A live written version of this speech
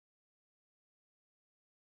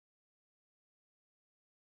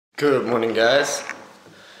Good morning, guys.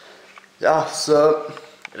 Yeah, so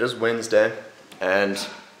it is Wednesday and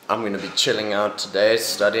I'm gonna be chilling out today,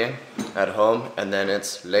 studying at home, and then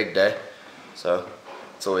it's leg day. So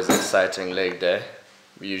it's always an exciting leg day.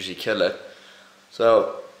 We usually kill it.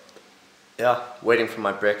 So yeah, waiting for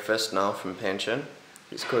my breakfast now from pension.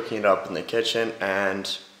 He's cooking it up in the kitchen,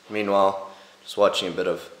 and meanwhile just watching a bit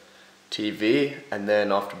of TV, and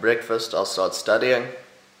then after breakfast I'll start studying.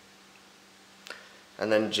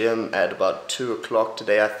 And then gym at about 2 o'clock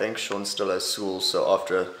today, I think. Sean still has school, so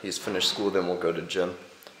after he's finished school, then we'll go to gym.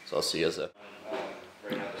 So I'll see you there.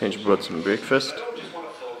 Pinch brought some breakfast.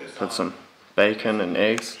 Got some bacon and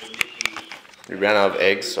eggs. We ran out of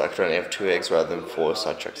eggs, so I could only have 2 eggs rather than 4, so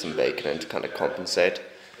I chucked some bacon in to kind of compensate.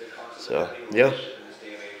 So yeah,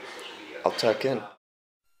 I'll tuck in.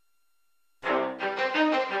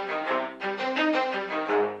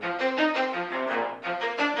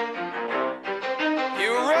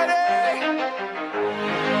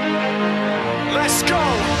 Let's go!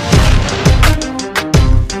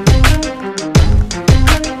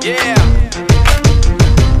 Yeah!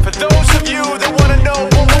 For those of you that want to know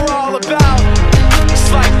what we're all about, it's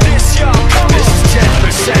like this, y'all. This is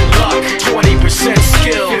 10% luck, 20%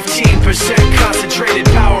 skill, 15% concentrated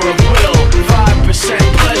power of will, 5%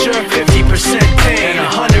 pleasure, 50% pain, and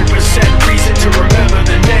 100% reason to remember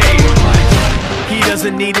the name. He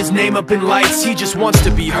doesn't need his name up in lights, he just wants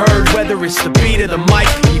to be heard, whether it's the beat or the mic.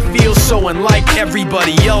 He feels so unlike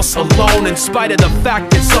everybody else, alone, in spite of the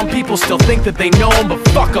fact that some people still think that they know him. But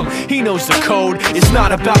fuck him, he knows the code. It's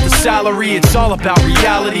not about the salary, it's all about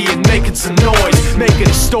reality and making some noise, making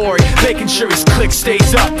a story, making sure his click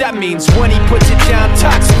stays up. That means when he puts it down,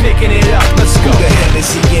 Tox picking it up. Let's go. Who the hell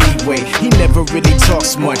is he anyway? He never really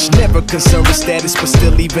talks much, never concerned with status, but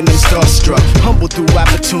still leaving him starstruck. Humble through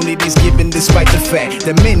opportunities given despite the fact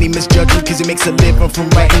that many misjudge him cause he makes a living from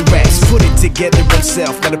writing raps. Put it together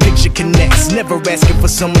himself, now the picture connects. Never asking for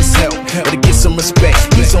someone's help or to get some respect.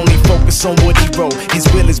 He's only focused on what he wrote. His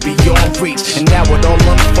will is beyond reach, and now it all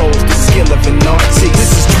unfolds, the skill of an artist.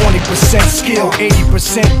 This is 20% skill,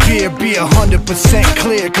 80% fear, be 100%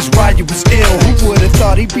 clear, cause Ryu was ill. Who would've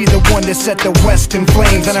thought he'd be the one that set the West in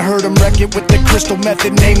flames? And I heard him wreck it with the crystal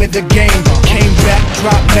method, name of the game. Came back,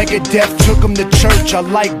 dropped Megadeth, took him to church. I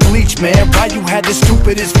like Bleach, man. Ryu had the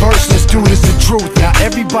stupidest verse, this dude is the truth. Now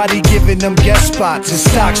everybody giving them guest spots and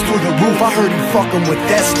stocks through the roof. I heard he fucking with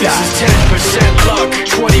that stock. This is 10% luck,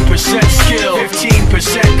 20% skill,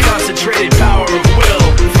 15% concentrated power of will,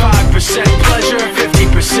 5% pleasure,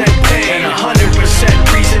 50% pain, and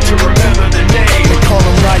 100% reason to remember the name. They call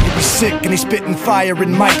him Ryu, he's sick and he's spitting fire.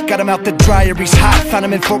 And Mike got him out the dryer, he's hot. Found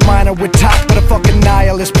him in Fort Minor with top, but a fucking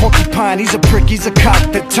nihilist porcupine. He's a prick, he's a cock.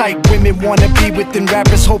 The type women wanna be within,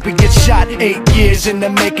 rappers hope he gets shot. 8 years in the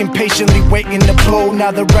making, patiently waiting to blow.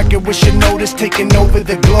 Now the record with your notice taking over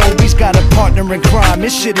the globe. He's got a partner in crime,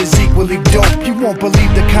 this shit is equally dope. You won't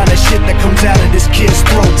believe the kind of shit that comes out of this kid's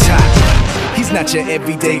throat. He's not your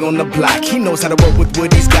everyday on the block. He knows how to work with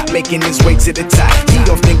what he's got, making his way to the top. He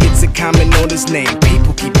often gets a comment on his name.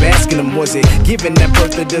 People keep asking him, was it given that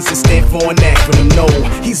birth that doesn't stand for an acronym? No,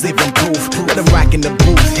 he's living proof. Let him rock in the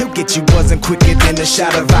booth. He'll get you buzzing quicker than a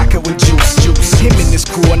shot of vodka with juice. Him and his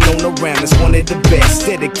crew are known around as one of the best,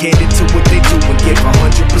 dedicated to what they do and give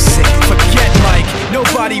 100%. Forget Mike,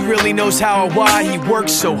 nobody really knows how or why he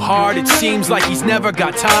works so hard. It seems like he's never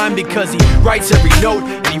got time, because he writes every note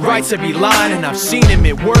and he writes every line. And I've seen him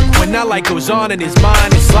at work when that light goes on in his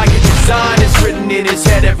mind. It's like a design is written in his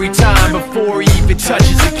head every time, before he even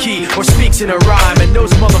touches a key or speaks in a rhyme. And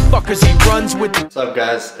those motherfuckers he runs with. What's up,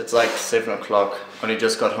 guys? It's like 7 o'clock. Only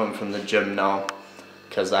just got home from the gym now,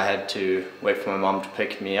 because I had to wait for my mom to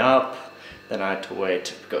pick me up. Then I had to wait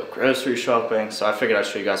to go grocery shopping. So I figured I'd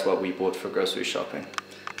show you guys what we bought for grocery shopping.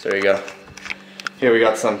 So there you go. Here we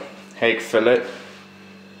got some hake fillet,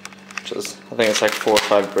 which is, I think it's like 4 or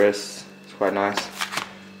 5 breasts. It's quite nice.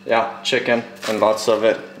 Yeah, chicken, and lots of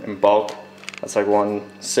it in bulk. That's like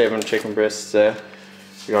 7 chicken breasts there.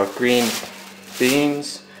 We got green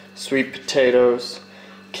beans, sweet potatoes,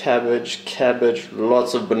 cabbage,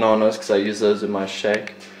 lots of bananas because I use those in my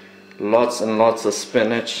shake. Lots and lots of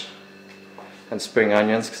spinach and spring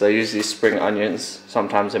onions because I use these spring onions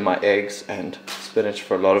sometimes in my eggs, and spinach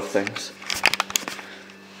for a lot of things.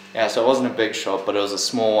 Yeah, so it wasn't a big shop, but it was a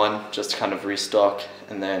small one just to kind of restock,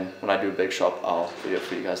 and then when I do a big shop I'll video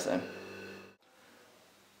for you guys then.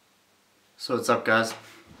 So what's up, guys?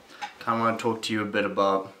 Kind of want to talk to you a bit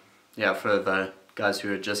about, yeah, for the guys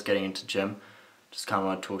who are just getting into gym, just kind of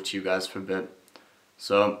want to talk to you guys for a bit.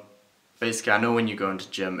 So basically, I know when you go into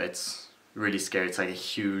gym it's really scary. It's like a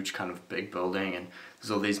huge kind of big building, and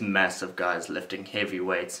there's all these massive guys lifting heavy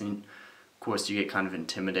weights, and of course you get kind of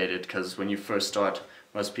intimidated because when you first start,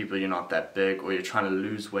 most people, you're not that big, or you're trying to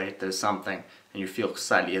lose weight, there's something, and you feel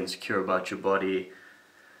slightly insecure about your body.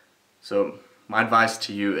 So my advice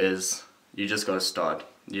to you is you just got to start.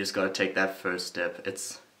 You just got to take that first step.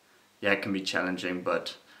 Yeah, it can be challenging,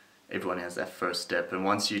 but everyone has that first step, and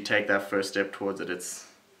once you take that first step towards it,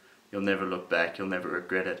 you'll never look back, you'll never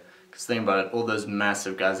regret it. Because think about it, all those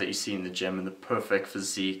massive guys that you see in the gym and the perfect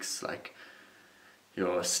physiques, like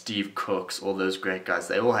your Steve Cooks, all those great guys,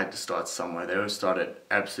 they all had to start somewhere. They all started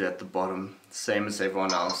absolutely at the bottom, same as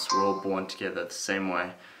everyone else. We're all born together the same way,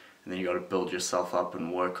 and then you got to build yourself up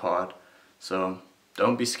and work hard. So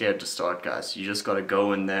don't be scared to start, guys. You just got to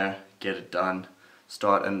go in there, get it done,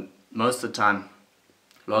 start. And most of the time,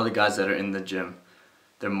 a lot of the guys that are in the gym,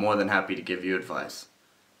 they're more than happy to give you advice.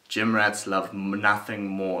 Gym rats love nothing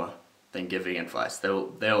more than giving advice.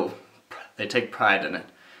 They take pride in it.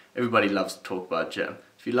 Everybody loves to talk about gym.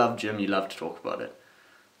 If you love gym, you love to talk about it.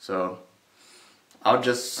 So you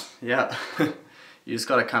just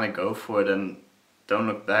gotta kind of go for it and don't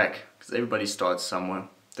look back, because everybody starts somewhere.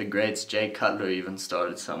 The greats, Jay Cutler even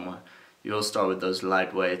started somewhere. You all start with those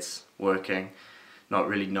light weights, working, not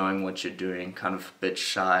really knowing what you're doing, kind of a bit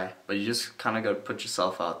shy, but you just kind of got to put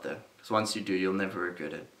yourself out there, because once you do, you'll never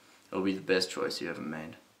regret it. It'll be the best choice you ever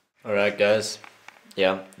made. Alright guys,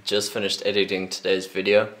 yeah, just finished editing today's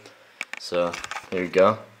video, so here you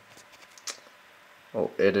go.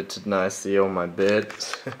 All edited nicely on my bed.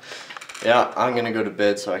 Yeah, I'm gonna go to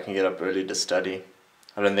bed so I can get up early to study.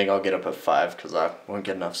 I don't think I'll get up at 5 because I won't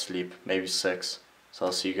get enough sleep, maybe 6, so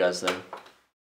I'll see you guys then.